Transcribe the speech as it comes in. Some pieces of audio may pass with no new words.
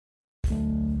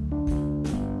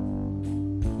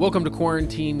Welcome to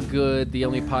Quarantine Good, the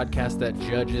only podcast that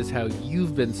judges how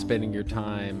you've been spending your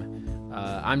time.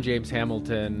 I'm James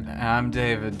Hamilton. I'm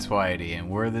David Twitey, and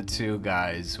we're the two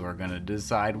guys who are going to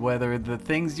decide whether the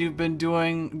things you've been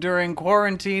doing during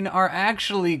quarantine are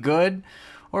actually good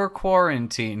or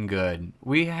quarantine good.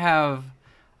 We have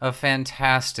a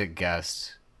fantastic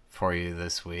guest for you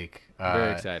this week.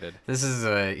 Very excited. This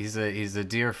is he's a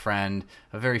dear friend,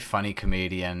 a very funny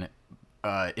comedian.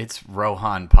 It's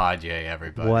Rohan Padye,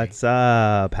 everybody. What's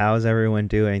up? How's everyone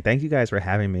doing? Thank you guys for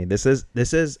having me. This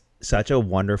is such a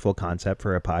wonderful concept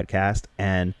for a podcast,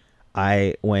 and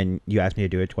when you asked me to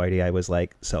do it, Twitey, I was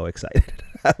like so excited.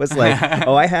 I was like,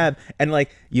 oh, I have, and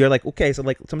like you're like, okay, so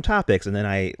like some topics, and then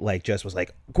I like just was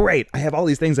like, great, I have all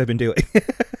these things I've been doing.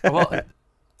 Well,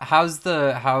 how's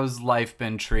life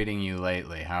been treating you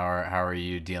lately? How are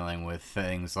you dealing with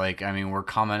things? Like, I mean, we're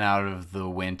coming out of the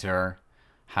winter.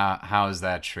 How's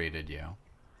that treated you?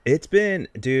 It's been,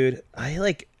 dude, I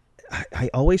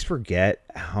always forget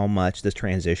how much this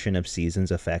transition of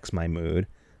seasons affects my mood.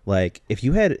 Like, if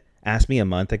you had asked me a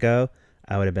month ago,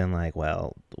 I would have been like,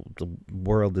 well, the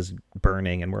world is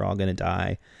burning and we're all going to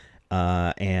die.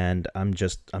 And I'm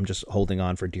just holding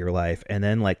on for dear life. And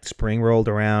then like spring rolled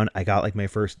around, I got like my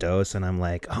first dose and I'm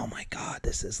like, oh my God,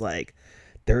 this is like,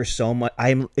 there's so much.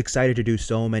 I'm excited to do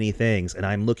so many things, and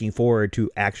I'm looking forward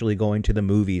to actually going to the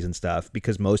movies and stuff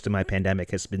because most of my pandemic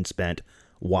has been spent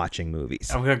watching movies.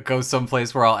 I'm gonna go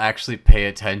someplace where I'll actually pay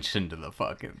attention to the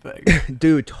fucking thing.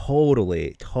 Dude,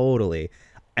 totally.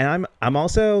 And I'm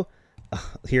also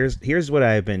here's what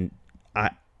I've been. I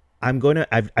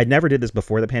never did this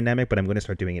before the pandemic, but I'm going to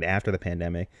start doing it after the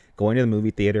pandemic. Going to the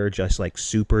movie theater just like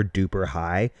super duper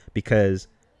high because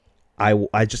I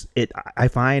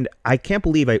find I can't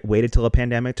believe I waited till a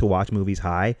pandemic to watch movies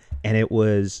high, and it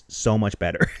was so much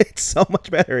better. It's so much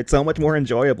better. It's so much more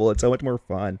enjoyable. It's so much more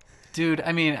fun. Dude,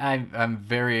 I mean, I'm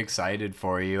very excited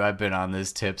for you. I've been on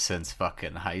this tip since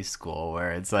fucking high school,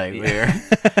 where it's like we're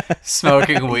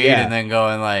smoking weed and then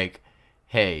going like,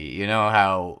 hey, you know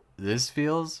how this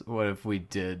feels? What if we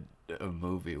did a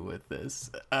movie with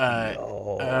this?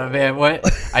 Man, what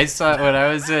I saw when I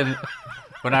was in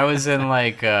in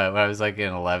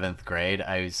 11th grade,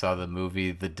 I saw the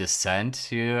movie The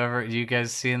Descent. You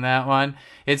guys seen that one?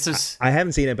 I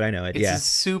haven't seen it, but I know it. It's a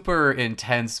super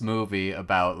intense movie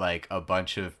about like a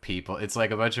bunch of people. It's like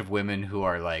a bunch of women who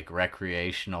are like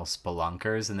recreational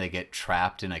spelunkers, and they get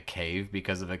trapped in a cave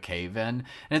because of a cave-in. And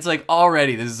it's like,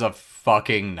 already this is a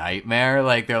fucking nightmare.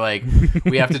 Like, they're like,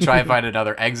 we have to try and find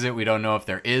another exit. We don't know if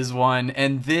there is one.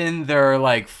 And then there are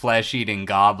like flesh-eating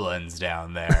goblins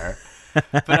down there.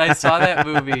 But I saw that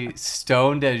movie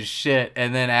stoned as shit,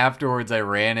 and then afterwards I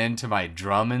ran into my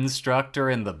drum instructor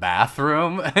in the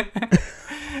bathroom.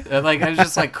 And like, I was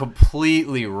just like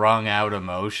completely wrung out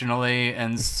emotionally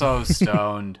and so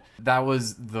stoned. That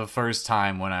was the first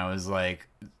time when I was like,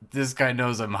 this guy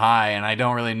knows I'm high, and I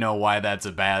don't really know why that's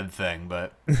a bad thing,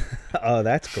 but oh,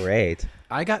 that's great.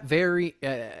 I got very,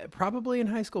 probably in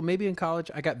high school, maybe in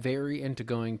college, I got very into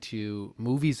going to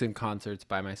movies and concerts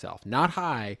by myself. Not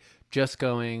high, just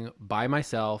going by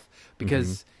myself,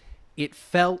 because it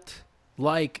felt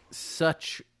like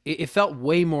it felt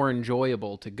way more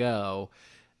enjoyable to go.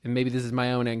 And maybe this is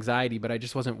my own anxiety, but I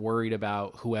just wasn't worried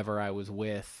about whoever I was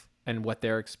with and what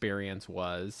their experience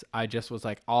was. I just was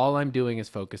like, all I'm doing is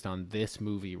focused on this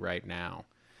movie right now.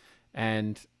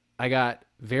 And I got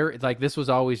very, like, this was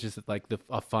always just like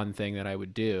a fun thing that I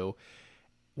would do.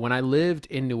 When I lived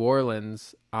in New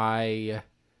Orleans, I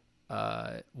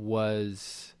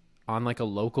was on like a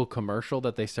local commercial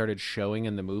that they started showing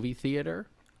in the movie theater.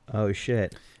 Oh,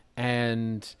 shit.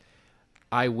 And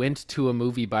I went to a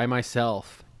movie by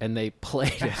myself, and they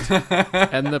played it.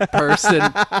 And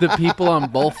the people on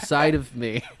both sides of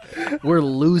me were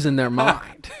losing their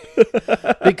mind.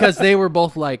 Because they were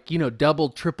both like, double,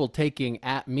 triple taking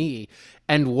at me.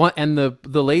 And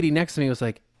the lady next to me was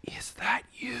like, is that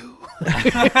you?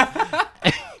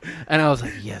 And I was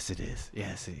like, yes, it is.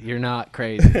 Yes, you're not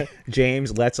crazy.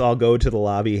 James, let's all go to the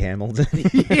lobby, Hamilton.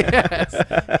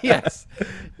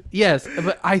 Yes.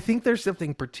 But I think there's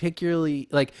something particularly,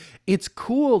 like, it's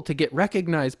cool to get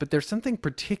recognized, but there's something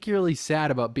particularly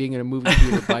sad about being in a movie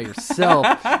theater by yourself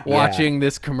watching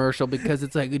this commercial, because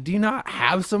it's like, do you not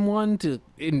have someone to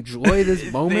enjoy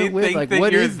this moment with? Like,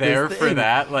 what you're is there this for thing?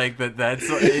 that? Like, that's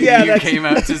you came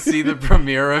out to see the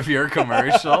premiere of your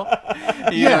commercial.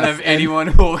 You don't have anyone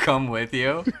who will come with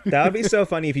you. That would be so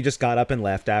funny if you just got up and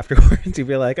left afterwards. You'd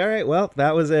be like, all right, well,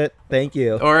 that was it. Thank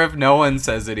you. Or if no one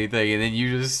says anything, and then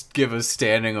you just just give a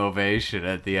standing ovation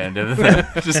at the end of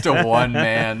that. Just a one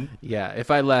man. Yeah,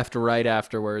 if I left right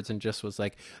afterwards and just was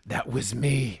like, "That was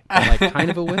me," like kind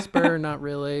of a whisper, not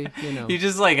really, you know. You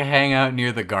just like hang out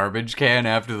near the garbage can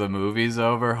after the movie's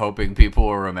over, hoping people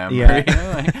will remember. Yeah. You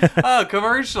know? Like, oh,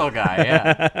 commercial guy.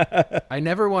 Yeah. I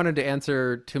never wanted to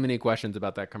answer too many questions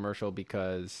about that commercial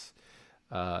because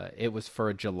it was for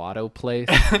a gelato place,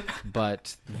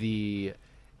 but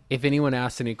if anyone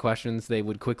asked any questions, they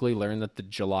would quickly learn that the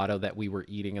gelato that we were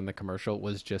eating in the commercial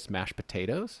was just mashed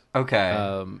potatoes.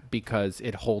 Okay. Because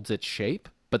it holds its shape,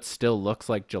 but still looks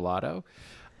like gelato.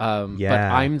 But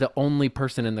Yeah. I'm the only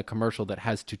person in the commercial that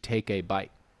has to take a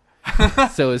bite.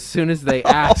 So as soon as they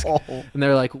ask, and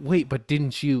they're like, "Wait, but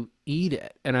didn't you eat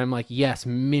it?" And I'm like, "Yes,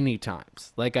 many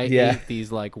times. Like I ate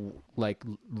these like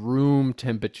room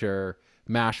temperature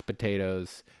mashed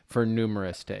potatoes for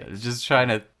numerous days." Just trying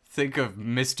to think of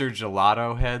Mr.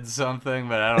 Gelato Head something,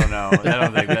 but I don't know. I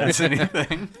don't think that's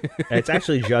anything. It's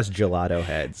actually just gelato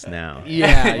heads now.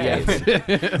 Yeah,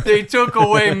 yeah. They took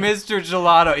away Mr.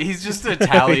 Gelato. He's just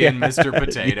Italian Mr.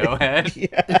 Potato Head.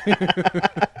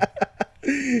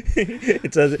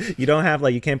 It says you don't have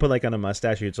like, you can't put like on a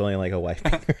mustache. It's only like a white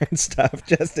finger and stuff.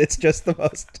 It's just the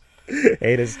most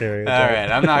heinous stereotype. All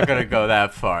right, I'm not gonna go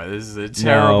that far. This is a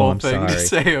terrible I'm thing to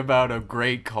sorry. say about a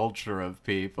great culture of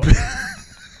people.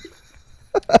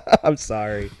 I'm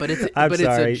sorry. But it's I'm it's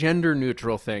sorry. a gender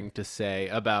neutral thing to say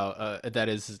about that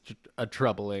is a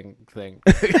troubling thing.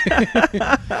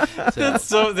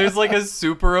 So there's like a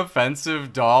super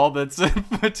offensive doll that's a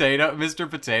Mr.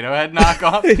 Potato Head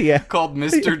knockoff Yeah. called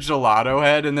Mr. Gelato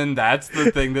Head, and then that's the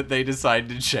thing that they decide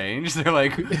to change. They're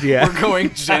like, Yeah. we're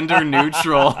going gender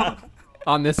neutral.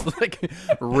 On this like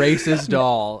racist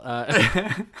doll.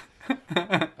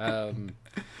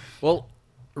 Well,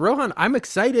 Rohan, I'm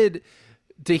excited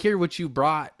to hear what you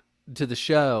brought to the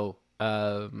show.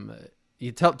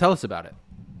 You tell us about it.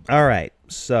 All right.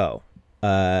 So,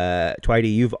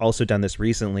 Twitey, you've also done this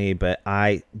recently, but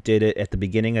I did it at the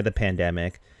beginning of the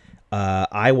pandemic.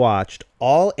 I watched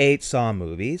all 8 Saw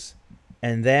movies,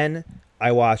 and then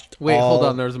I watched Wait, all... hold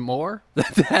on. There's more.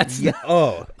 That's Yeah.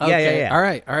 Oh, okay. yeah. All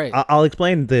right. I'll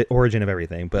explain the origin of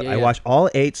everything, but Yeah, I yeah. watched all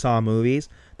 8 Saw movies,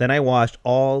 then I watched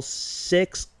all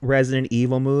 6 Resident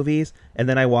Evil movies, and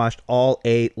then I watched all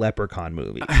 8 Leprechaun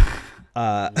movies.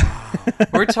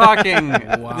 We're talking,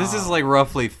 this is like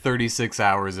roughly 36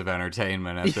 hours of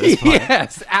entertainment at this point.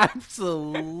 Yes,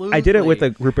 absolutely. I did it with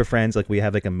a group of friends, like we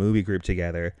have like a movie group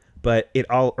together, but it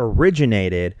all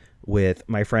originated with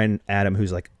my friend Adam,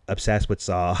 who's like obsessed with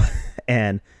Saw.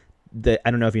 And I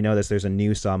don't know if you know this, there's a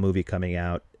new Saw movie coming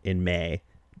out in May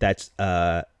that's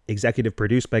executive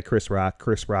produced by Chris Rock.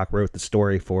 Chris Rock wrote the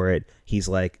story for it. He's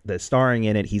like the starring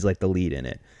in it. He's like the lead in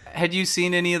it. Had you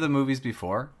seen any of the movies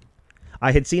before?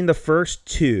 I had seen the first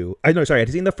 2. I had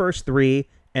seen the first 3,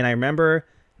 and I remember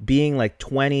being like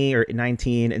 20 or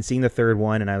 19 and seeing the third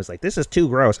one, and I was like, this is too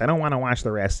gross. I don't want to watch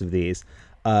the rest of these.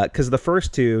 Because the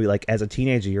first 2, like as a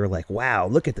teenager, you're like, wow,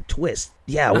 look at the twist.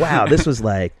 Yeah, wow, this was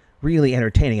like really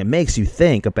entertaining. It makes you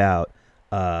think about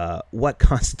what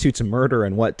constitutes a murder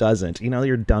and what doesn't. You know,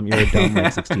 you're dumb like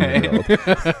 16-year-old.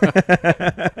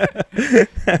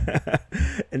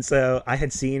 And so I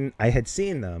had seen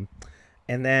them.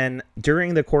 And then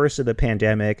during the course of the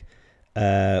pandemic,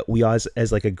 we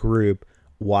as like a group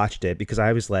watched it because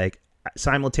I was like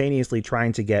simultaneously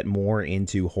trying to get more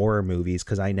into horror movies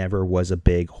because I never was a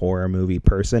big horror movie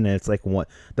person. And it's like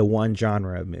the one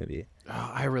genre of movie.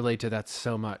 Oh, I relate to that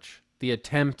so much. The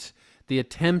attempt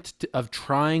of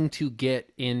trying to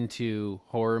get into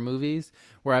horror movies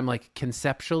where I'm like,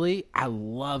 conceptually, I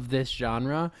love this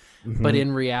genre, but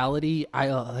in reality, I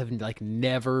have like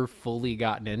never fully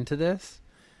gotten into this.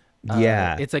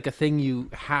 Yeah. It's like a thing you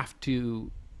have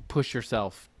to push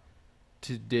yourself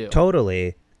to do.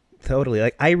 Totally.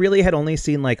 Like I really had only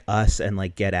seen like Us and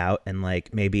like Get Out and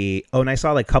like maybe and I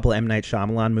saw like a couple M. Night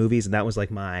Shyamalan movies, and that was like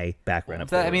my background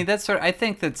of horror. I mean, I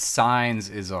think that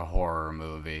Signs is a horror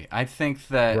movie. I think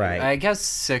that, Right. I guess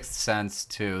Sixth Sense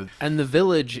too. And The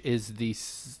Village is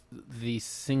the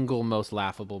single most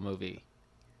laughable movie.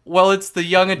 Well, it's the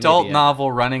young adult Maybe, yeah.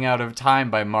 novel Running Out of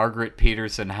Time by Margaret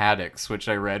Peterson Haddix, which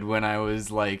I read when I was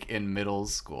like in middle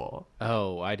school.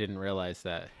 Oh, I didn't realize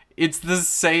that. It's the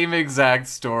same exact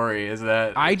story as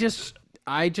that. I just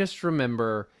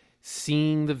remember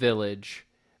seeing The Village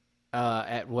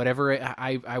at whatever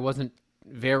I wasn't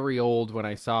very old when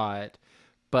I saw it,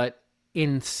 but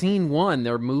in scene 1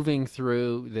 they're moving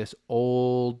through this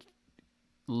old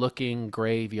looking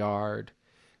graveyard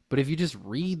But if you just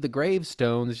read the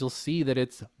gravestones, you'll see that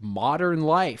it's modern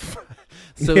life.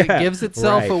 So Yeah, it gives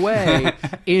itself right. away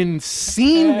in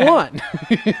scene 1.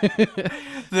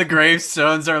 The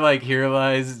gravestones are like, here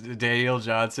lies Daniel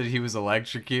Johnson. He was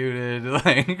electrocuted.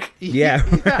 Like, Yeah.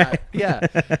 Yeah.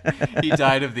 he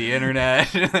died of the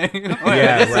internet. Like,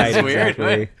 Yeah, this right, is weird.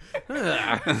 exactly.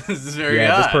 This is very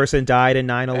Yeah, this odd. person died in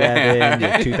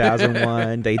 9/11,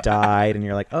 2001. They died, and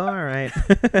you're like, oh, all right.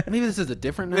 Maybe this is a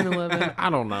different 9/11. I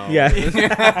don't know. Yeah.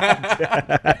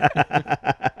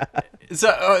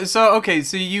 So okay,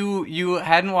 so you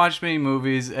hadn't watched many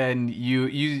movies, and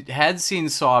you had seen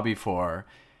Saw before.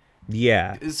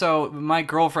 Yeah. So my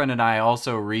girlfriend and I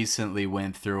also recently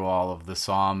went through all of the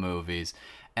Saw movies,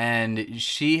 and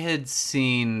she had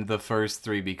seen the first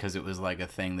 3 because it was like a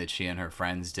thing that she and her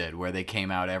friends did, where they came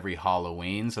out every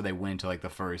Halloween, so they went to like the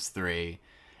first 3,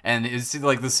 and it's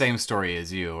like the same story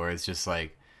as you, where it's just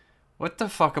like, what the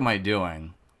fuck am I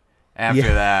doing after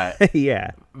that?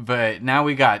 Yeah. But now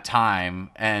we got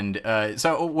time, and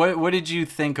so what did you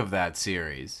think of that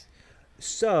series?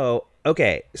 So,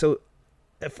 okay. So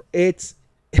it's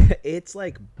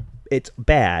like, it's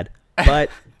bad, but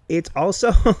it's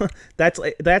also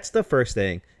that's the first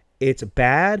thing. It's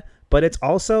bad, but it's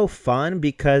also fun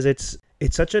because it's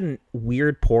such a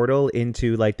weird portal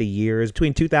into like the years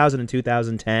between 2000 and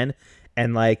 2010,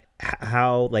 and like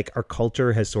how like our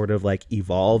culture has sort of like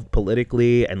evolved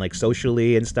politically and like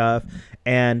socially and stuff.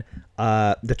 And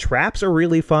the traps are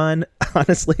really fun.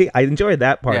 Honestly, I enjoyed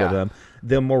that part of Yeah. them.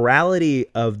 The morality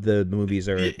of the movies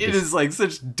are It is like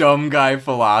such dumb guy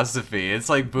philosophy. It's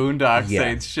like Boondock Yeah.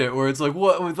 Saints shit, where it's like,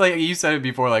 what? Like you said it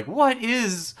before, like, what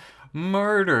is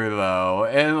murder though?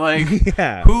 And like,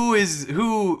 Yeah. who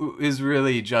is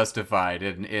really justified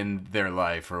in their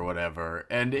life or whatever?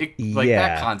 And it like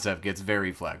Yeah. that concept gets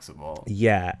very flexible.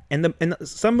 Yeah, and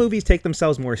some movies take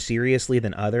themselves more seriously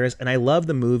than others, and I love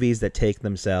the movies that take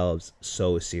themselves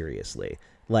so seriously.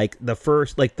 Like the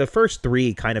first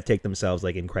 3 kind of take themselves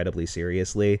like incredibly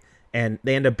seriously, and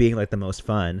they end up being like the most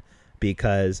fun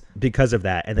because of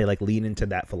that, and they like lean into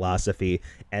that philosophy,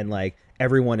 and like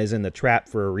everyone is in the trap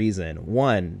for a reason.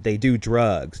 1, they do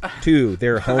drugs. 2,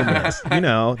 they're homeless. You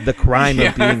know, the crime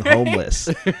of being homeless.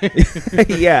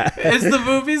 Yeah. As the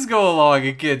movies go along,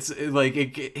 it gets like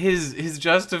his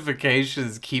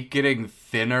justifications keep getting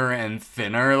thinner and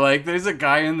thinner. Like there's a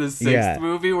guy in the 6th Yeah.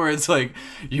 movie where it's like,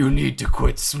 you need to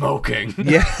quit smoking.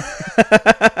 Yeah.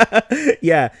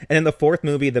 Yeah. And in the 4th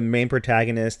movie, the main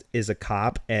protagonist is a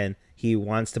cop, and he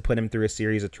wants to put him through a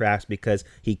series of traps because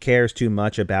he cares too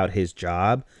much about his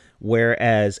job,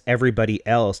 whereas everybody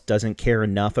else doesn't care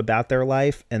enough about their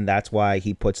life, and that's why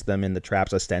he puts them in the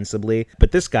traps ostensibly.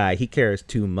 But this guy, he cares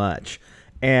too much.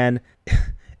 And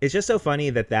it's just so funny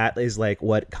that is like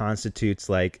what constitutes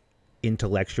like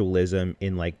intellectualism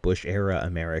in like Bush era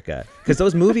America, because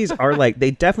those movies are like,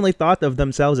 they definitely thought of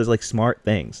themselves as like smart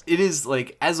things. It is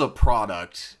like as a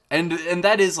product, and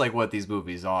that is like what these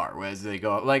movies are as they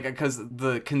go, like, because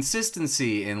the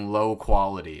consistency in low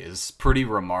quality is pretty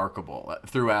remarkable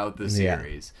throughout the Yeah.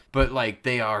 series. But like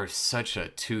they are such a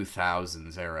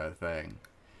 2000s era thing.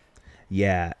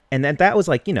 Yeah. And then that was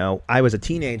like, you know, I was a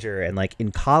teenager and like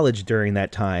in college during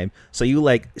that time. So you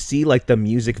like see like the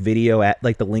music video at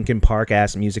like the Linkin Park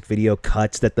ass music video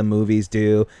cuts that the movies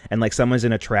do. And like someone's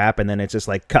in a trap, and then it's just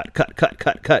like cut.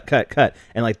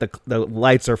 And like the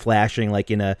lights are flashing like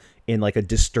in like a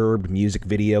disturbed music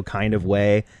video kind of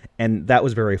way. And that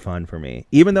was very fun for me,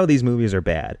 even though these movies are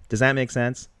bad. Does that make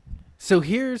sense? So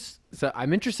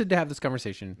I'm interested to have this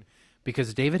conversation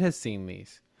because David has seen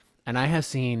these and I have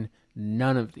seen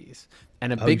none of these.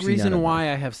 And a big you've seen none reason of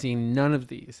why I have seen none of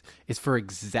these is for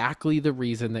exactly the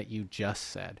reason that you just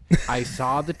said. I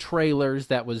saw the trailers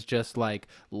that was just like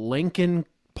Linkin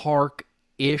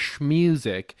Park-ish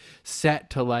music set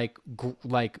to like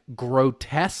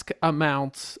grotesque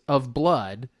amounts of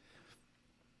blood.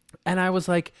 And I was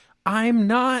like, I'm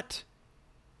not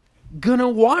gonna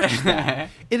watch that.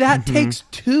 That takes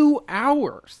 2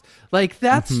 hours. Like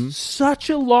that's such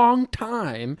a long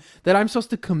time that I'm supposed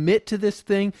to commit to this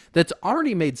thing that's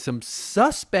already made some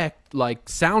suspect like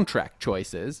soundtrack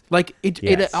choices. Like it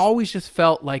Yes. always just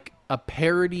felt like a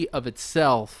parody of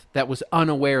itself that was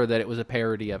unaware that it was a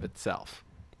parody of itself.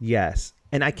 Yes.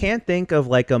 And I can't think of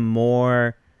like a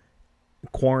more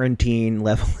quarantine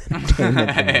level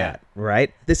entertainment than that,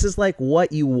 right? This is like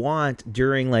what you want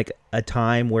during like a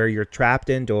time where you're trapped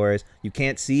indoors, you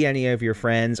can't see any of your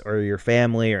friends or your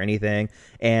family or anything,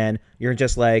 and you're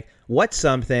just like, what's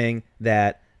something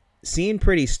that seemed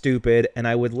pretty stupid and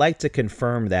I would like to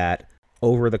confirm that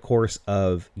over the course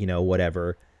of, you know,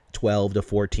 whatever, 12 to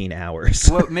 14 hours.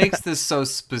 What makes this so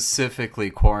specifically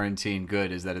quarantine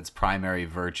good is that its primary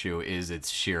virtue is its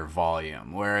sheer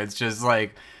volume, where it's just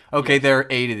like, okay, there are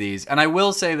 8 of these. And I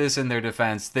will say this in their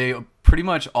defense, they pretty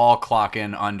much all clock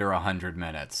in under 100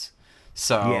 minutes.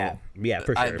 So yeah,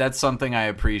 for sure. That's something I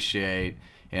appreciate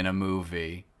in a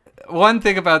movie. One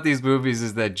thing about these movies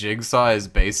is that Jigsaw is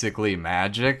basically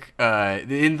magic.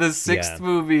 In the 6th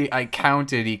movie, I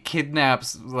counted, he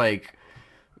kidnaps like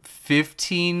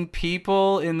 15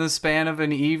 people in the span of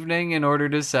an evening in order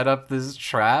to set up this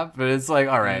trap. But it's like,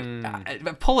 all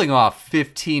right, pulling off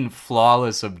 15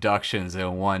 flawless abductions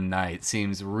in one night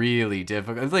seems really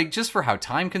difficult. Like, just for how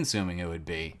time consuming it would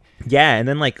be. Yeah, and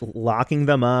then like locking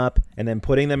them up and then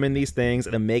putting them in these things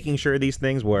and then making sure these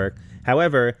things work.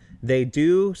 However, they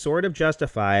do sort of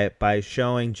justify it by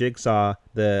showing Jigsaw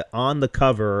on the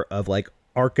cover of like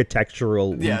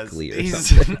Architectural Weekly or he's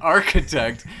something. An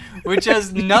architect, which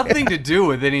has nothing to do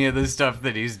with any of the stuff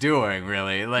that he's doing,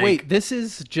 really. Like, wait, this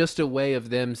is just a way of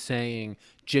them saying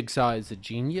Jigsaw is a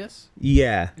genius?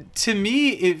 Yeah. To me,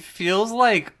 it feels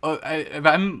like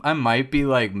I might be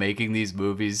like making these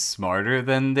movies smarter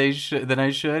than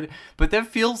I should, but that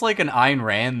feels like an Ayn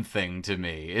Rand thing to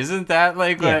me. Isn't that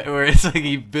like where it's like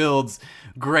he builds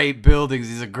great buildings,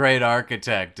 he's a great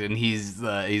architect, and he's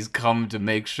come to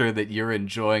make sure that you're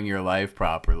enjoying your life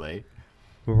properly.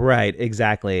 Right,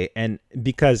 exactly. And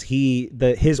because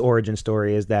his origin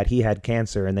story is that he had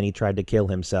cancer and then he tried to kill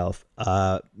himself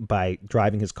by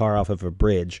driving his car off of a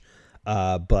bridge,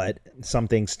 but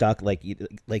something stuck, like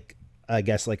I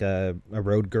guess like a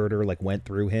road girder like went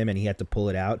through him and he had to pull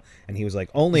it out, and he was like,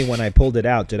 only when I pulled it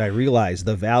out did I realize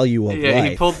the value of life. Yeah,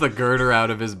 he pulled the girder out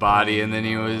of his body and then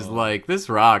he was like, this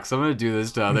rocks, I'm gonna do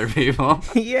this to other people.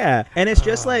 Yeah, and it's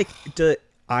just like the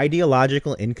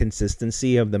ideological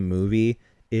inconsistency of the movie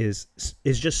is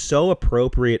just so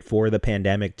appropriate for the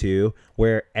pandemic too,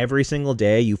 where every single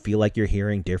day you feel like you're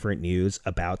hearing different news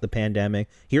about the pandemic.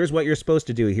 Here's what you're supposed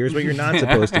to do. Here's what you're not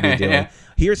supposed to be doing. Yeah.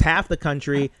 Here's half the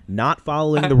country not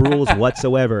following the rules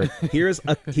whatsoever. Here's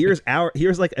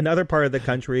like another part of the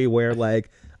country where like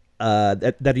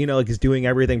that you know like is doing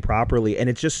everything properly, and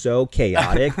it's just so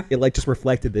chaotic. It like just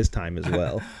reflected this time as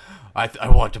well. I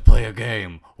want to play a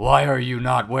game. Why are you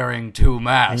not wearing 2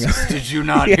 masks? Did you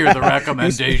not hear the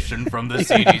recommendation from the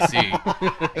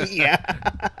CDC?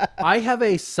 Yeah. I have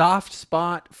a soft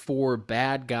spot for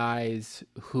bad guys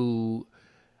who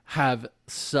have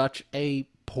such a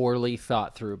poorly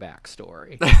thought through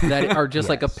backstory that are just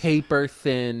like a paper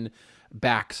thin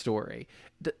backstory.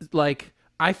 Like,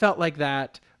 I felt like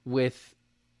that with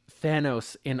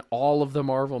Thanos in all of the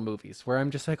Marvel movies, where I'm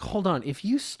just like, hold on, if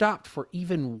you stopped for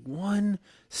even 1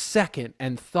 second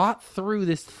and thought through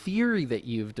this theory that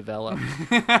you've developed,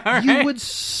 you would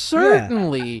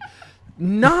certainly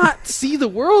not see the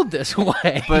world this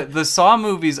way. But the Saw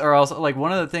movies are also like,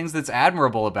 one of the things that's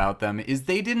admirable about them is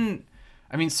they didn't,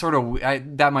 I mean, sort of,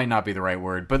 that might not be the right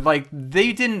word, but like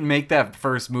they didn't make that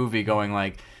first movie going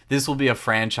like, this will be a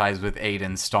franchise with 8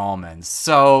 installments.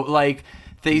 So like,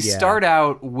 they start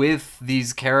out with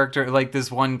these like this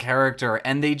one character,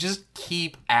 and they just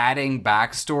keep adding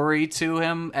backstory to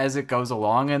him as it goes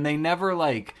along, and they never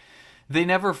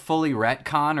fully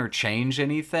retcon or change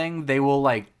anything. They will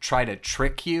like try to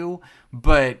trick you,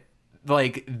 but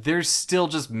like they're still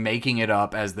just making it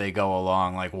up as they go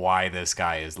along, like why this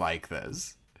guy is like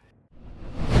this.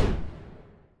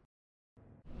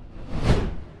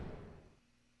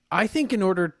 I think in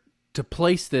order to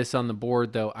place this on the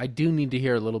board, though, I do need to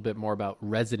hear a little bit more about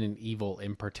Resident Evil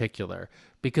in particular,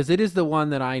 because it is the one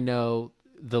that I know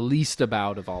the least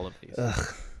about of all of these.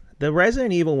 The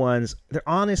Resident Evil ones, they're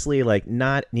honestly like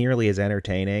not nearly as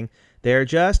entertaining. They're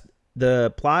just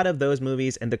the plot of those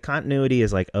movies, and the continuity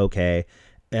is like okay.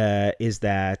 Is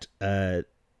that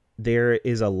there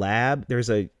is a lab?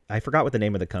 I forgot what the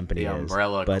name of the company is. The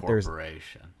Umbrella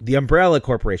Corporation. The Umbrella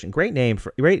Corporation. Great name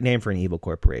for an evil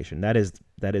corporation. That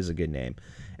is a good name.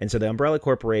 And so the Umbrella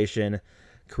Corporation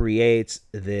creates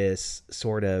this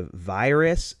sort of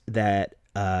virus that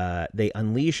they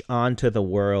unleash onto the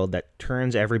world that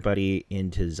turns everybody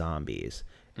into zombies.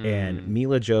 And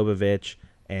Mila Jovovich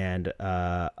and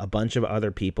a bunch of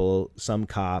other people, some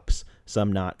cops,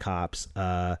 some not cops,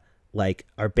 are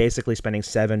basically spending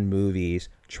 7 movies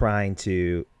trying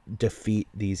to defeat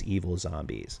these evil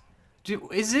zombies.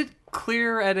 Is it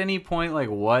clear at any point like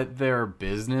what their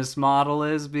business model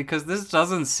is? Because this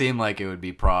doesn't seem like it would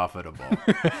be profitable.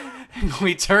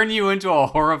 We turn you into a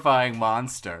horrifying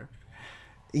monster.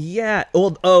 Yeah.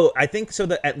 Well, I think so.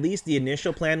 At least the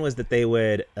initial plan was that they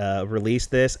would release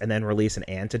this and then release an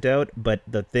antidote, but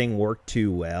the thing worked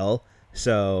too well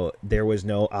so there was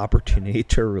no opportunity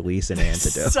to release an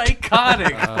antidote.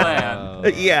 Psychotic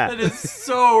plan. Yeah. That is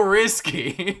so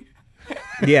risky.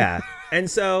 Yeah. And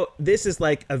so this is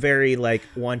like a very like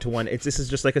one-to-one. This is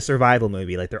just like a survival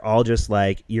movie. Like they're all just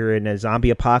like, you're in a zombie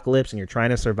apocalypse and you're trying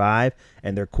to survive,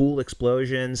 and they're cool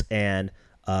explosions, and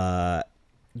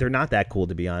they're not that cool,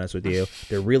 to be honest with you.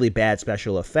 They're really bad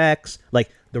special effects, like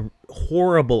the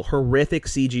horrible, horrific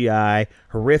CGI,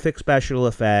 horrific special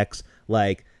effects.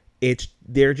 Like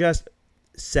they're just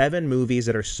 7 movies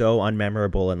that are so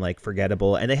unmemorable and like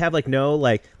forgettable, and they have like no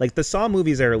like the Saw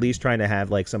movies are at least trying to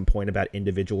have like some point about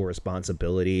individual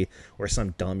responsibility or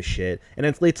some dumb shit, and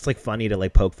it's like funny to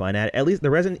like poke fun at. At least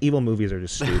the Resident Evil movies are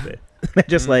just stupid. They're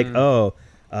just like,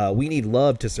 we need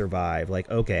love to survive. Like,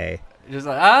 okay. Just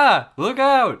like, look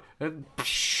out.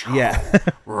 Yeah.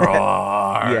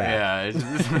 Roar. Yeah. It's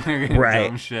just Right.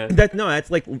 dumb shit.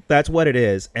 That's what it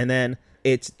is. And then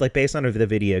it's like based on the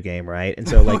video game, right? And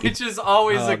so like which is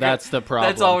always that's the problem.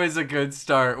 That's always a good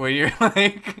start when you're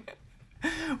like,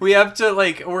 we have to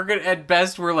like, we're gonna, at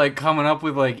best we're like coming up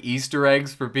with like Easter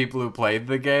eggs for people who played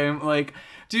the game. Like,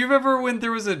 do you remember when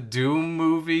there was a Doom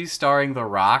movie starring The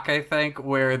Rock, I think,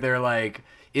 where they're like,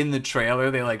 in the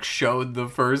trailer they like showed the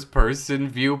first person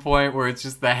viewpoint where it's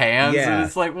just the hands, and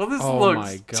it's like, well, this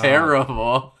looks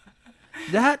terrible.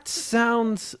 That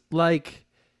sounds like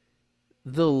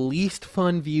the least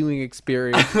fun viewing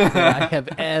experience that I have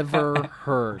ever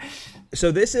heard.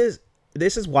 So this is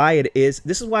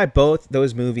why both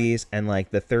those movies and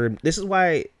like this is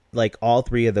why like all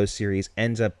 3 of those series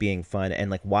ends up being fun, and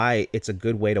like why it's a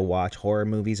good way to watch horror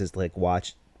movies is like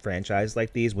watch franchises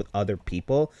like these with other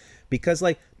people. Because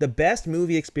like the best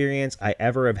movie experience I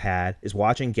ever have had is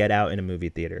watching Get Out in a movie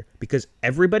theater, because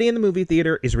everybody in the movie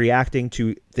theater is reacting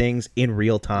to things in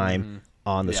real time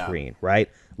on the screen, right?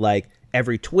 Like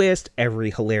every twist,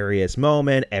 every hilarious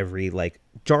moment, every like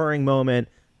jarring moment,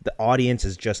 the audience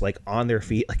is just like on their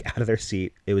feet, like out of their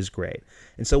seat. It was great.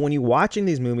 And so when you're watching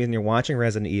these movies and you're watching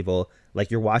Resident Evil,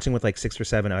 like you're watching with like 6 or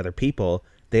 7 other people,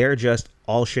 they're just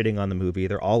all shitting on the movie.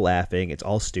 They're all laughing. It's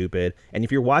all stupid. And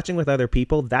if you're watching with other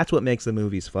people, that's what makes the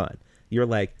movies fun. You're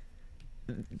like,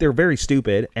 they're very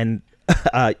stupid, and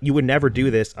you would never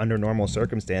do this under normal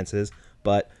circumstances.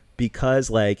 But because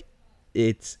like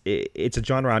it's a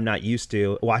genre I'm not used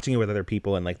to, watching it with other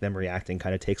people and like them reacting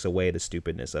kind of takes away the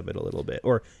stupidness of it a little bit,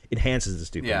 or enhances the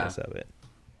stupidness of it.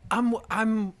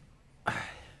 I'm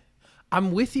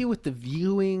with you with the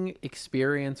viewing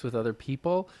experience with other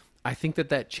people. I think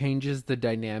that changes the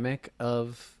dynamic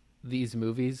of these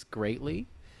movies greatly.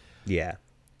 Yeah.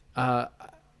 I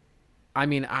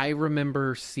mean, I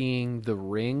remember seeing The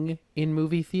Ring in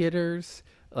movie theaters,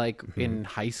 like in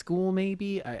high school,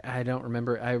 maybe. I don't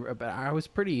remember. But I was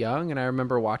pretty young, and I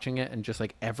remember watching it, and just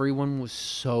like everyone was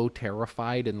so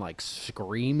terrified and like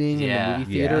screaming in the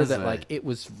movie theater that like it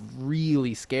was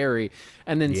really scary.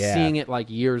 And then seeing it like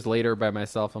years later by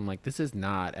myself, I'm like, this is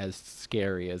not as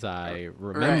scary as I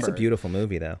remember. It's a beautiful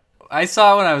movie, though. I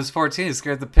saw it when I was 14. It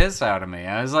scared the piss out of me.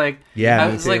 I was like, yeah, I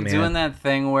was like doing that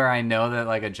thing where I know that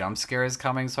like a jump scare is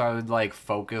coming, so I would like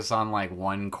focus on like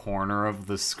one corner of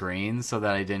the screen so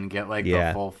that I didn't get like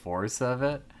the full force of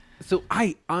it. So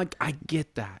I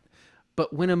get that,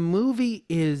 but when a movie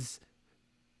is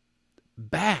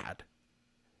bad,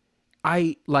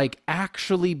 I like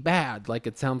actually bad, like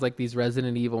it sounds like these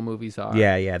Resident Evil movies are.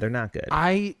 Yeah, they're not good.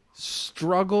 I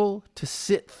struggle to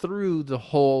sit through the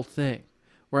whole thing,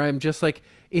 where I'm just like,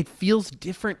 it feels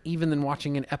different even than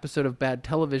watching an episode of bad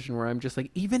television, where I'm just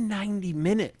like, even 90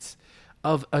 minutes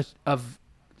of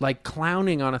like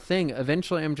clowning on a thing,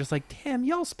 eventually I'm just like, damn,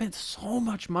 y'all spent so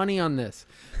much money on this.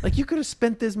 Like, you could have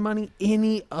spent this money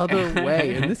any other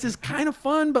way. And this is kind of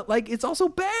fun, but like, it's also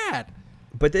bad.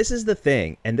 But this is the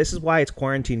thing, and this is why it's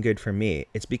quarantine good for me.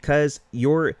 It's because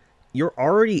you're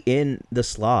already in the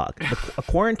slog. A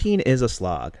quarantine is a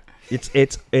slog.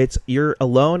 It's you're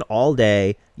alone all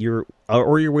day. You're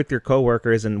with your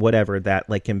coworkers and whatever that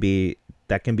can be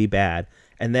bad.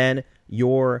 And then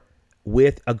you're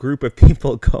with a group of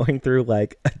people going through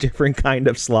like a different kind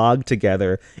of slog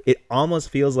together. It almost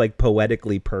feels like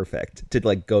poetically perfect to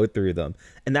like go through them.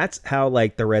 And that's how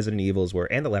like the Resident Evils were,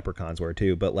 and the Leprechauns were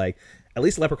too. But like at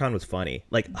least Leprechaun was funny,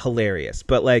 like hilarious.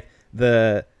 But like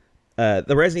the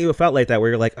Resident Evil felt like that, where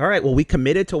you're like, all right, well, we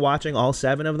committed to watching all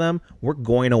 7 of them. We're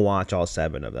going to watch all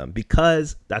 7 of them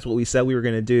because that's what we said we were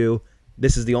going to do.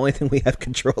 This is the only thing we have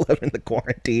control of in the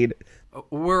quarantine.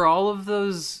 Were all of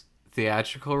those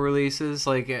theatrical releases?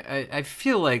 Like, I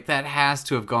feel like that has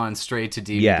to have gone straight to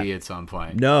DVD at some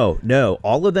point. No.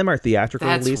 All of them are theatrical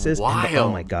That's releases. wild. And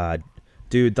oh, my God.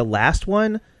 Dude, the last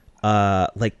one,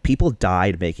 like people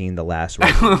died making the last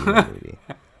Resident Evil movie.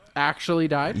 Actually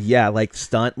died? Yeah,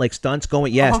 stunts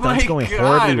going Oh stunts my going God,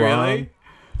 horribly really? wrong.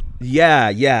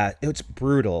 Yeah, it's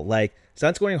brutal. Like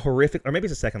stunts going horrific, or maybe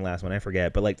it's the second last one, I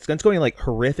forget. But like stunts going like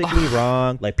horrifically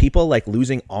wrong, like people like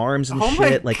losing arms and Oh my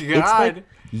shit. Like it's like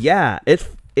God.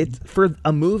 it's for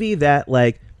a movie that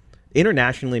like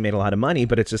internationally made a lot of money,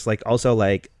 but it's just like also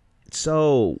like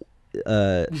so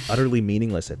utterly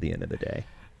meaningless at the end of the day.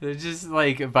 They're just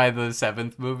like, by the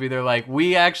 7th movie, they're like,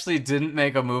 we actually didn't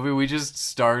make a movie. We just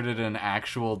started an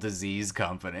actual disease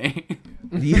company.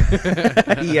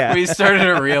 Yeah. We started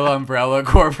a real umbrella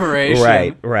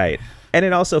corporation. Right. And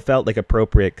it also felt like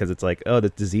appropriate because it's like, oh, the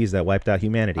disease that wiped out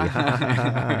humanity.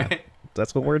 Right.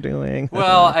 That's what we're doing.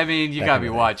 Well, I mean, you That gotta kind be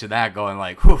of thing. watching that going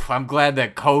like, whew, I'm glad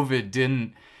that COVID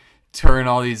didn't turn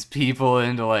all these people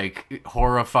into like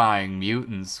horrifying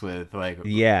mutants with like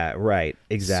Yeah, right.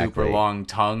 Exactly. super long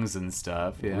tongues and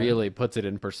stuff. Yeah. Really puts it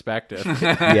in perspective.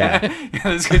 Yeah.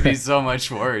 This could be so much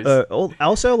worse.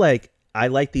 Also, like, I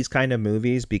like these kind of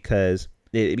movies because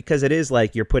it is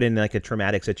like you're put in like a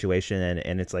traumatic situation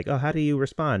and it's like, oh, how do you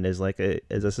respond as like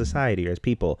as a society or as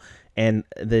people? And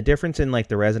the difference in like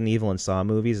the Resident Evil and Saw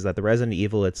movies is that the Resident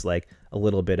Evil, it's like a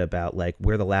little bit about like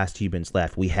we're the last humans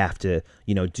left. We have to,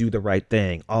 do the right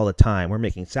thing all the time. We're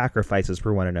making sacrifices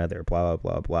for one another, blah,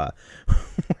 blah, blah, blah.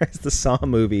 Whereas the Saw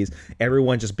movies,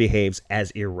 everyone just behaves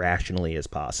as irrationally as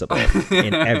possible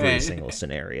in every single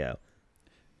scenario.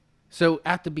 So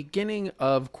at the beginning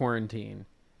of quarantine,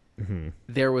 Mm-hmm.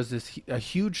 there was a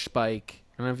huge spike.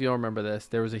 I don't know if you'll remember this.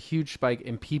 There was a huge spike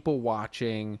in people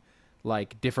watching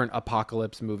like different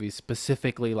apocalypse movies,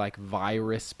 specifically like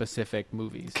virus specific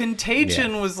movies.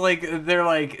 Contagion was like, they're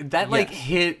like, that like Yes.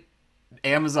 hit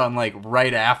Amazon like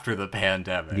right after the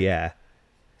pandemic. Yeah.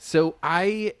 So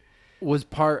I was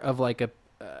part of like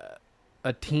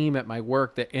a team at my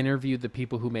work that interviewed the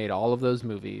people who made all of those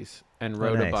movies and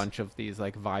wrote nice. a bunch of these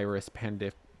like virus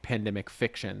pandemic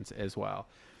fictions as well.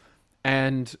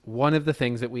 And one of the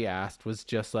things that we asked was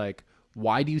just like,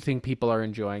 why do you think people are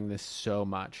enjoying this so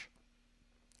much?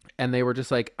 And they were just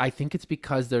like, I think it's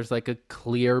because there's like a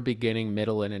clear beginning,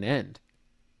 middle, and an end.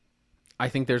 I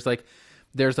think there's like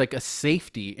a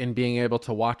safety in being able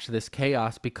to watch this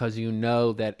chaos because you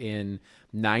know that in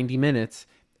 90 minutes,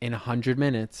 in 100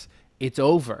 minutes, it's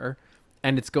over.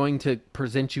 And it's going to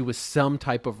present you with some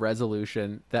type of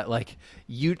resolution that like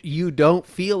you don't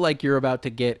feel like you're about to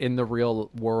get in the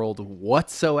real world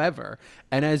whatsoever.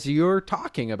 And as you're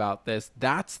talking about this,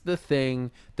 that's the thing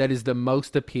that is the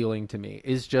most appealing to me,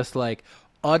 is just like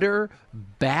utter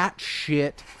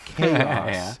batshit chaos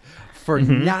Yeah. for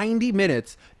 90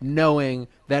 minutes, knowing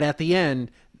that at the end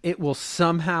it will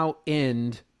somehow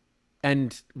end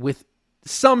and with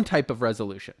some type of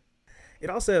resolution. It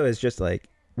also is just like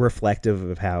reflective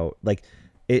of how like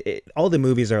all the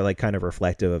movies are like kind of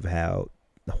reflective of how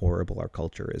horrible our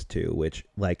culture is too, which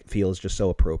like feels just so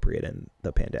appropriate in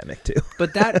the pandemic too.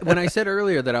 But that, when I said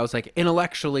earlier that I was like,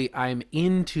 intellectually I'm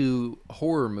into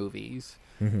horror movies,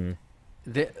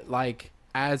 that like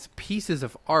as pieces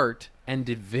of art and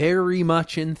very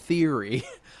much in theory,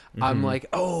 I'm like,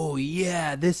 oh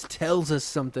yeah, this tells us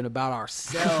something about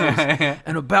ourselves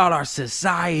and about our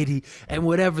society and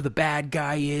whatever the bad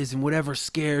guy is and whatever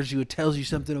scares you, it tells you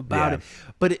something about Yeah. it.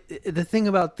 But the thing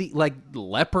about the like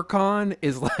Leprechaun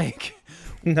is like,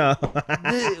 No.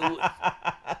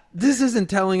 this isn't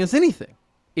telling us anything,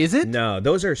 is it? No,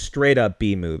 those are straight up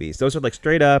B movies. Those are like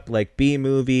straight up like B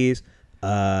movies.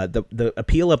 The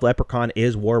appeal of Leprechaun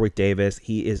is Warwick Davis.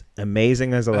 He is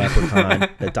amazing as a leprechaun.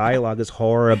 The dialogue is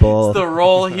horrible. The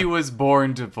role he was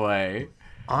born to play.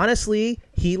 Honestly,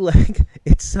 he like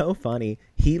it's so funny.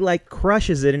 He like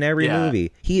crushes it in every Yeah.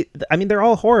 movie. I mean, they're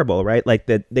all horrible, right? Like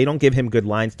that they don't give him good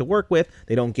lines to work with.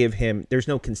 They don't give him. There's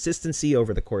no consistency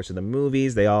over the course of the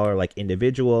movies. They all are like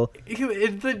individual.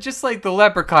 Just like the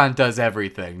Leprechaun does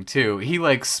everything too. He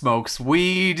like smokes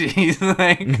weed. He's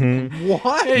like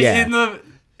What? Yeah.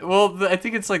 I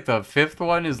think it's like the 5th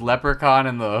one is Leprechaun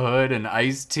in the Hood, and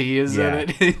Ice-T is in Yeah.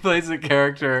 it. He plays a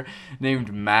character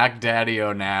named Mac Daddy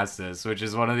Onassis, which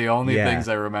is one of the only Yeah. things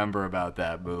I remember about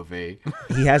that movie.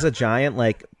 He has a giant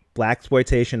like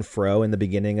blaxploitation fro in the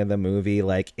beginning of the movie.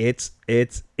 Like it's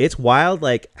wild,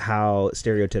 like how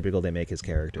stereotypical they make his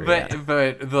character. But yeah.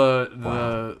 but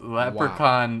the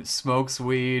Leprechaun smokes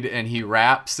weed and he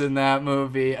raps in that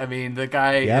movie. I mean, the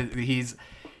guy Yep.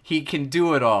 he can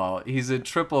do it all. He's a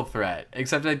triple threat.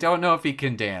 Except I don't know if he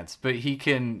can dance, but he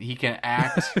can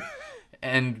act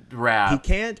and rap. He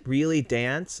can't really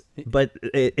dance, but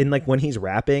in like when he's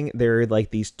rapping, there are like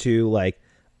these two like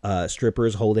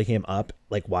strippers holding him up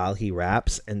like while he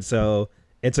raps, and so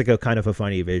It's like a kind of a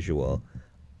funny visual.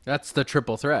 That's the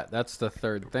triple threat. That's the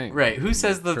third thing. Right. Who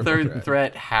says the Triple third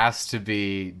threat has to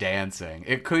be dancing?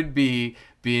 It could be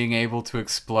being able to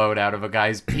explode out of a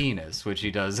guy's penis, which he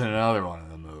does in another one of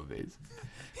the movies.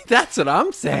 That's what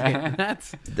I'm saying.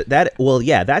 That's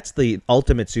That's the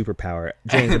ultimate superpower.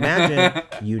 James, imagine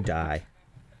you die.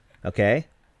 Okay?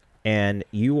 And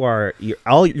your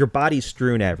body's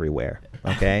strewn everywhere,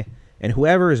 okay? And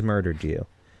whoever has murdered you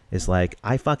is like,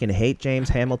 I fucking hate James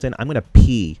Hamilton. I'm going to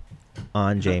pee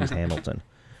on James Hamilton.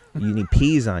 He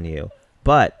pees on you.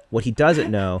 But what he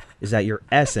doesn't know is that your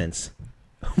essence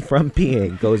from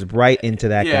peeing goes right into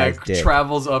that guy's dick.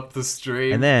 Travels up the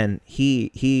stream. And then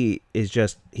he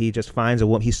just finds a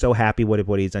woman. He's so happy with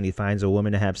what he's done. He finds a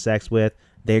woman to have sex with.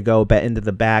 They go into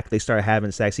the back. They start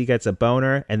having sex. He gets a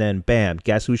boner, and then bam!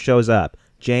 Guess who shows up?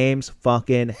 James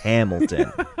fucking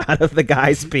Hamilton out of the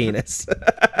guy's penis,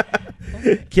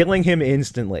 killing him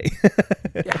instantly.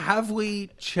 Have we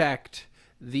checked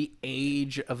the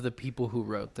age of the people who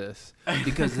wrote this?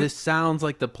 Because this sounds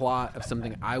like the plot of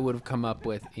something I would have come up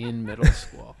with in middle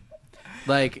school.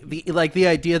 Like the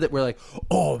idea that we're like,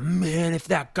 oh man, if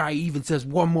that guy even says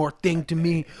one more thing to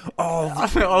me, I'll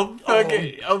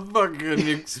fucking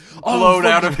explode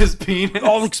out of his penis.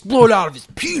 I'll explode out of his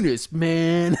penis,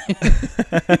 man. You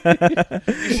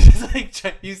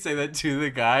say that to the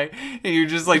guy, and you're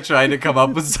just like trying to come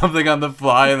up with something on the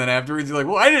fly, and then afterwards you're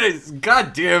like, why did I?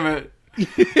 God damn it!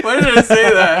 Why did I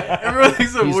say that? Everyone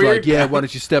thinks I'm He's weird. like, yeah, why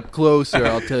don't you step closer?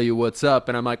 I'll tell you what's up.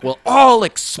 And I'm like, well, I'll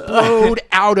explode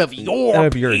out of your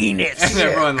penis. And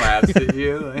everyone laughs at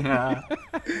you. Like,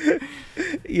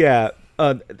 Yeah.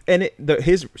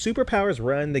 His superpowers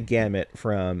run the gamut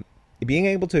from being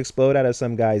able to explode out of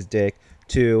some guy's dick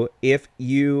to if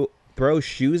you throw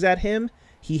shoes at him,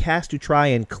 he has to try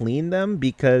and clean them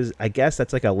because I guess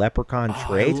that's like a leprechaun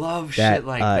trait. I love shit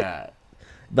like that.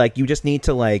 Like you just need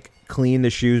to like clean the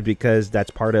shoes because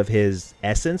that's part of his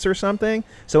essence or something.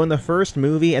 So in the first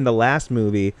movie and the last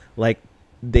movie, like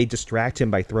they distract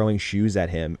him by throwing shoes at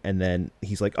him, and then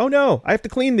he's like, "Oh no, I have to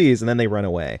clean these," and then they run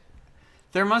away.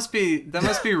 That must be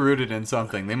rooted in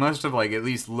something. They must have like at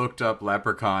least looked up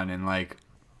leprechaun in like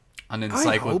an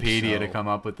encyclopedia to come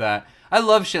up with that. I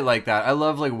love shit like that. I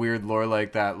love like weird lore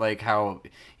like that, like how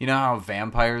how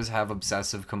vampires have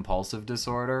obsessive compulsive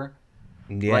disorder.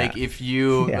 Yeah. Like if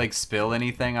you like spill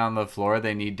anything on the floor,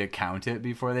 they need to count it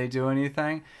before they do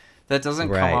anything. That doesn't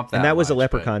come up that and that was much, a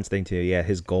leprechaun's thing too. Yeah,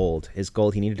 his gold,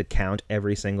 he needed to count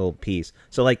every single piece.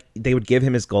 So like they would give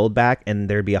him his gold back, and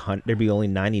there'd be only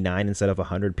 99 instead of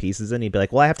 100 pieces, and he'd be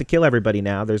like, "Well, I have to kill everybody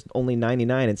now. There's only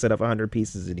 99 instead of 100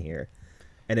 pieces in here,"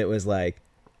 and it was like,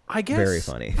 I guess very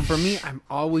funny. For me, I'm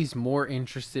always more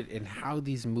interested in how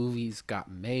these movies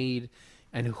got made,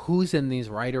 and who's in these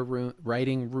writers'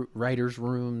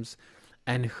 rooms,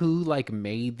 and who like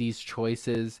made these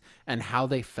choices and how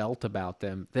they felt about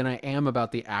them than I am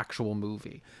about the actual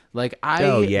movie. Like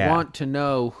I want to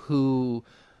know who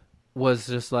was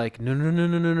just like,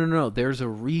 no. There's a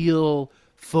real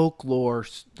folklore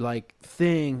like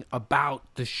thing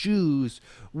about the shoes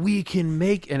we can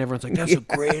make, and everyone's like, that's a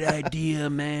great idea,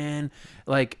 man.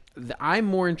 Like I'm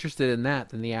more interested in that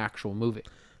than the actual movie.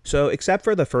 So except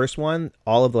for the first one,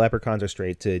 all of the leprechauns are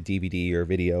straight to DVD or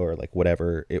video or like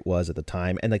whatever it was at the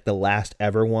time. And like the last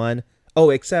ever one,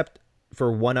 except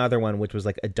for one other one, which was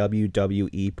like a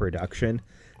WWE production.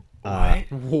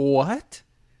 What?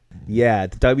 Yeah,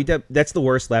 that's the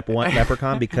worst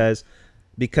leprechaun because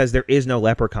there is no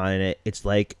leprechaun in it. It's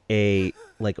like a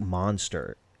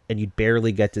monster, and you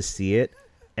barely get to see it.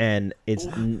 And it's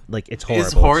horrible.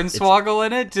 Is Hornswoggle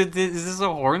in it? Is this a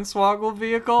Hornswoggle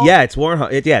vehicle? Yeah, it's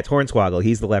Hornswoggle.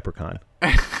 He's the leprechaun.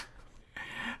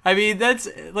 I mean, that's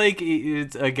like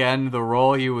it's again the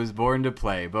role he was born to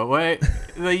play. But wait,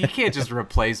 like, you can't just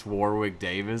replace Warwick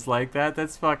Davis like that.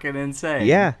 That's fucking insane.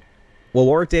 Yeah. Well,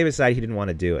 Warwick Davis decided he didn't want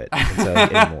to do it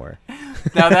anymore.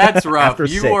 Now that's rough. After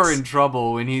you 6. were in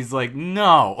trouble when he's like,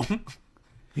 no.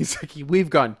 He's like, we've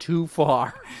gone too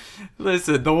far.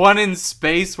 Listen, the one in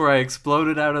space where I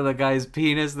exploded out of the guy's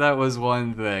penis, that was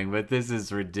one thing, but this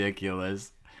is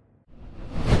ridiculous.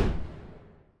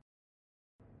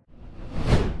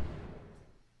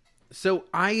 So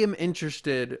I am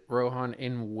interested, Rohan,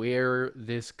 in where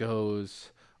this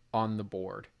goes on the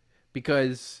board,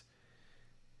 because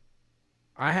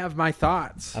I have my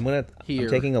thoughts. I'm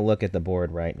taking a look at the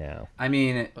board right now. I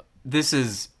mean, this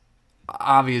is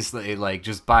obviously like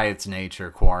just by its nature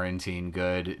quarantine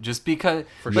good, just because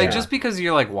just because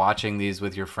you're like watching these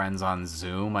with your friends on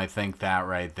Zoom. I think that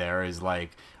right there is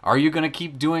like, are you gonna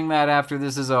keep doing that after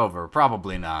this is over?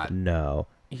 Probably not. No.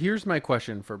 Here's my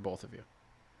question for both of you.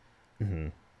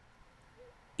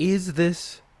 Is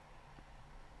this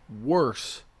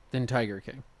worse than Tiger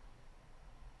King?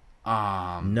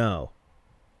 No.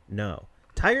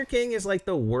 Tiger King is like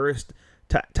the worst.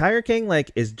 Tiger King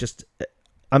like is just.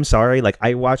 I'm sorry. Like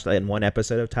I watched in one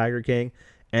episode of Tiger King,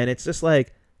 and it's just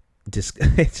like,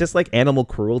 it's just like animal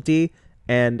cruelty,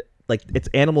 and like it's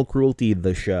animal cruelty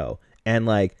the show, and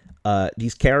like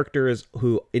these characters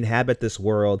who inhabit this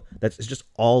world that's just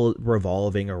all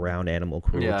revolving around animal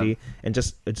cruelty, and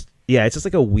just it's just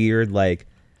like a weird like,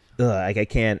 like I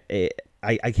can't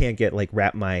get like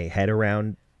wrap my head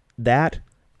around that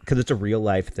because it's a real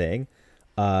life thing.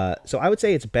 So I would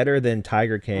say it's better than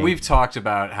Tiger King. We've talked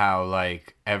about how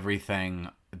like everything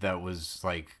that was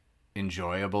like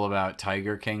enjoyable about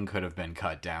Tiger King could have been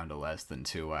cut down to less than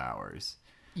 2 hours.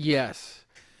 Yes.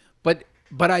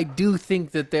 But I do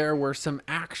think that there were some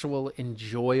actual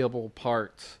enjoyable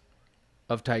parts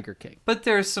of Tiger King. But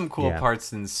there's some cool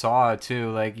parts in Saw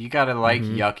too. Like you gotta like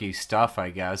yucky stuff, I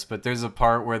guess. But there's a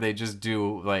part where they just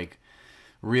do like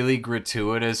really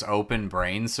gratuitous open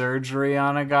brain surgery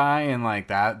on a guy, and like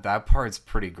that part's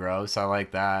pretty gross. I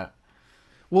like that.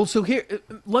 Well, so here,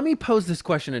 let me pose this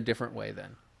question a different way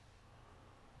then.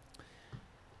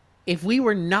 If we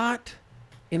were not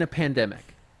in a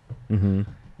pandemic,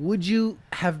 would you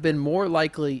have been more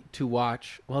likely to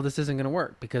watch, well, this isn't going to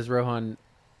work because Rohan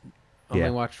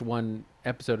only watched one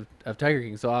episode of Tiger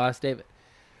King, so I'll ask David.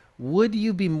 Would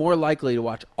you be more likely to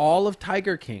watch all of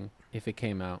Tiger King if it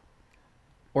came out,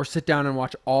 or sit down and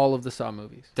watch all of the Saw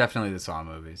movies? Definitely the Saw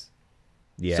movies.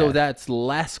 Yeah. So that's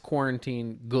less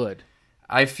quarantine good.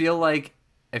 I feel like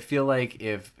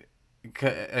if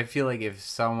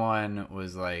someone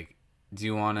was like, do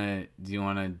you want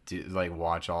to like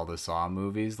watch all the Saw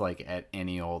movies like at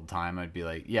any old time, I'd be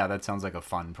like, yeah, that sounds like a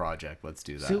fun project. Let's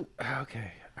do that. So,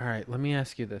 okay. All right. Let me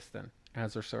ask you this then,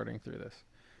 as we're sorting through this.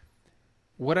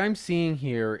 What I'm seeing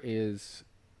here is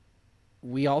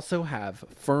we also have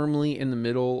firmly in the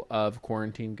middle of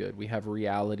quarantine good. We have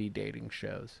reality dating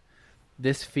shows.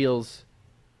 This feels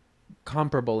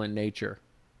comparable in nature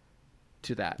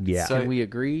to that. Yeah. Can we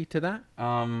agree to that?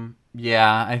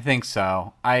 Yeah, I think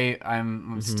so.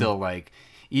 I'm still like,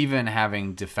 even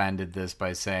having defended this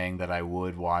by saying that I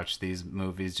would watch these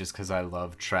movies just because I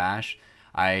love trash,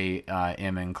 I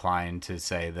am inclined to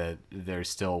say that they're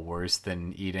still worse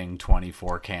than eating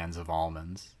 24 cans of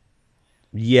almonds.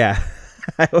 Yeah,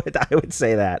 I would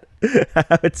say that.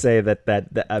 I would say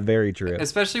that very true.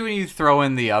 Especially when you throw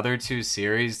in the other two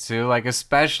series too, like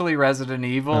especially Resident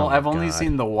Evil. Oh I've only God.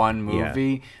 seen the one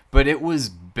movie, but it was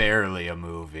barely a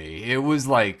movie. It was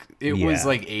like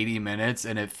 80 minutes,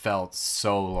 and it felt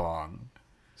so long.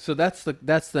 So that's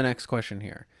the next question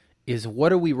here is,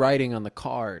 what are we writing on the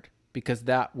card? Because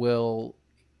that will,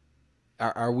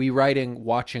 are we writing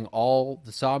watching all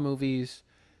the Saw movies,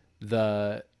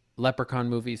 the Leprechaun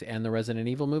movies, and the Resident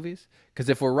Evil movies? Because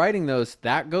if we're writing those,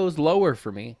 that goes lower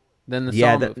for me than the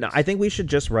Saw movies. No, I think we should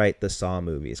just write the Saw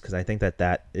movies because I think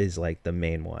that is like the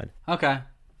main one. Okay,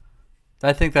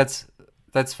 I think that's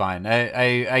fine.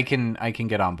 I can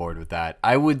get on board with that.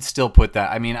 I would still put that.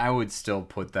 I mean, I would still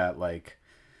put that like,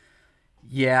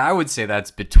 yeah, I would say that's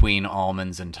between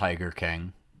Almonds and Tiger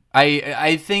King.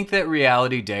 I think that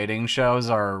reality dating shows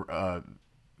are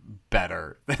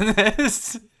better than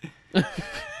this.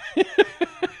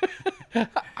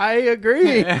 I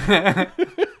agree.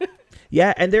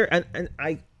 Yeah, and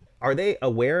are they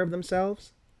aware of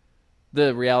themselves?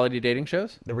 The reality dating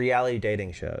shows? The reality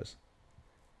dating shows.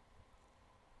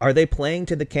 Are they playing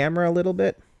to the camera a little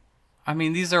bit? I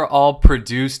mean, these are all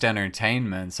produced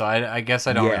entertainment, so I guess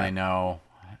I don't really know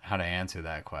how to answer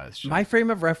that question. My frame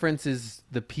of reference is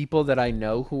the people that I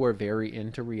know who are very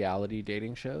into reality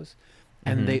dating shows,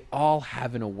 and they all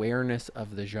have an awareness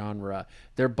of the genre.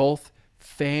 They're both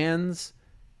fans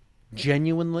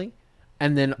genuinely,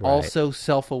 and then also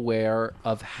self-aware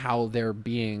of how they're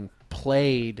being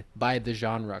played by the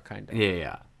genre, kind of.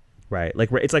 Yeah. Right,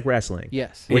 like it's like wrestling.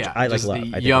 Yes. Which yeah, I like just love. I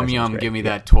think yum wrestling's yum, great. give me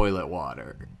that toilet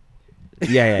water.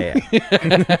 Yeah.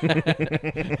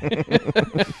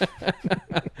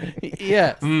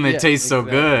 Yes. It tastes so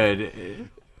good.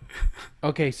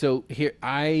 Okay, so here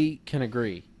I can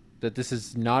agree that this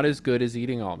is not as good as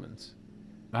eating almonds.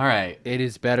 All right. It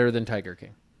is better than Tiger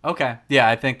King. Okay. Yeah,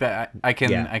 I think that I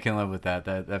can Yeah. I can live with that.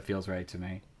 That feels right to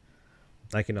me.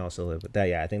 I can also live with that.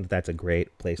 Yeah, I think that's a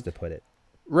great place to put it.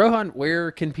 Rohan,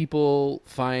 where can people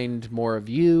find more of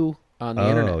you on the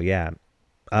internet? Oh, yeah.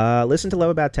 Listen to Love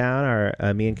About Town.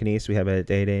 Me and Kenise, we have a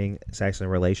dating, sex, and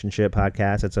relationship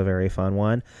podcast. It's a very fun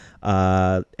one.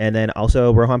 And then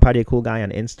also Rohan Padia Cool Guy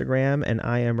on Instagram, and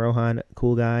I am Rohan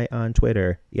Cool Guy on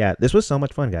Twitter. Yeah, this was so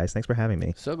much fun, guys. Thanks for having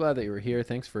me. So glad that you were here.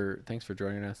 Thanks for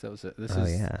joining us.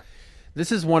 Yeah.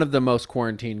 This is one of the most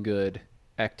quarantine good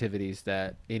activities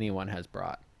that anyone has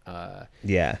brought.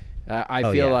 Yeah.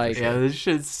 I feel like this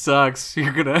shit sucks.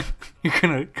 You're gonna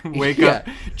wake up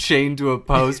chained to a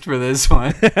post for this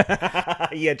one.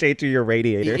 Yeah, chained to your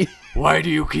radiator. Why do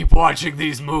you keep watching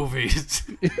these movies?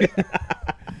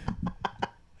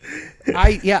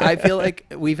 I feel like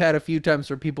we've had a few times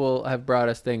where people have brought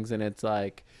us things and it's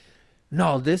like,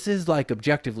 no, this is like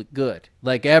objectively good.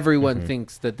 Like everyone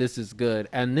thinks that this is good,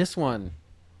 and this one,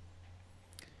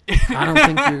 I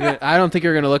don't think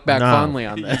you're gonna look back fondly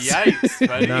on this. Yikes,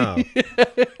 buddy. No.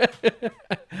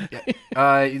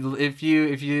 If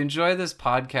you enjoy this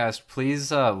podcast,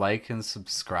 please like and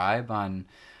subscribe on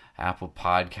Apple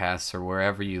Podcasts or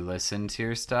wherever you listen to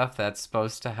your stuff. That's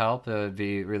supposed to help. It would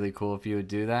be really cool if you would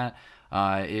do that.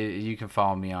 You can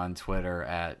follow me on Twitter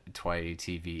at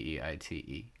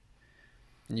TWEITE.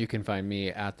 You can find me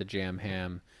at the Jam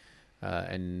Ham,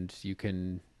 and you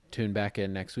can tune back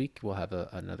in next week. We'll have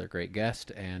another great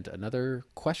guest and another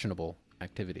questionable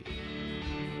activity.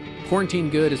 Quarantine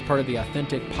Good is part of the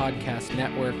Authentic Podcast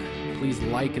Network. Please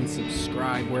like and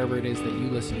subscribe wherever it is that you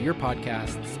listen to your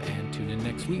podcasts, and tune in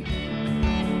next week.